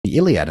The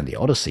Iliad and the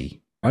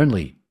Odyssey,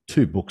 only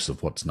two books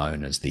of what's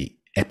known as the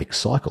epic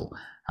cycle.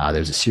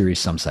 There's a series,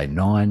 some say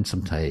 9,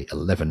 some say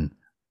 11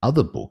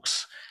 other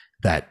books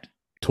that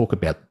talk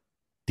about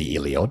the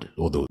Iliad,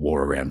 or the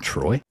war around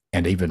Troy,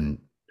 and even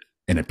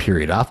in a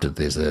period after,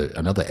 there's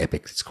another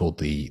epic. It's called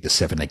the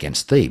Seven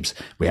Against Thebes.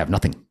 We have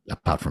nothing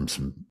apart from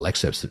some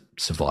excerpts that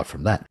survive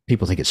from that.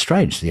 People think it's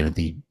strange. In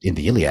the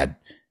Iliad,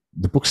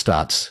 the book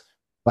starts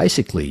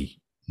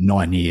basically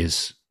 9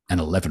 years and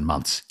 11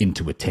 months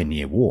into a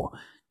 10-year war.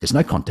 There's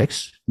no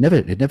context.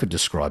 It never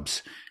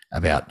describes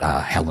about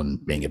Helen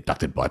being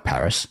abducted by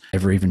Paris.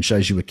 Never even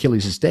shows you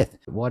Achilles' death.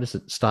 Why does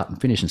it start and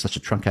finish in such a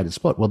truncated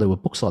spot? Well, there were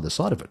books either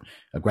side of it,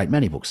 a great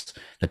many books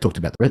that talked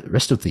about the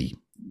rest of the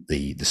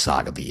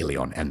saga, the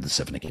Iliad and the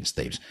Seven Against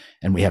Thebes,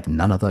 and we have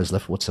none of those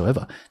left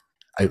whatsoever.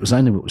 It was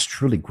only what was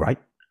truly great,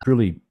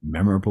 truly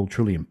memorable,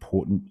 truly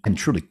important, and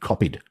truly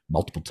copied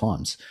multiple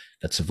times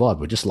that survived.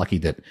 We're just lucky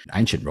that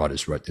ancient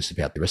writers wrote this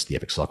about the rest of the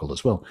epic cycle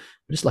as well.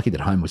 We're just lucky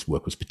that Homer's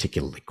work was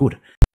particularly good.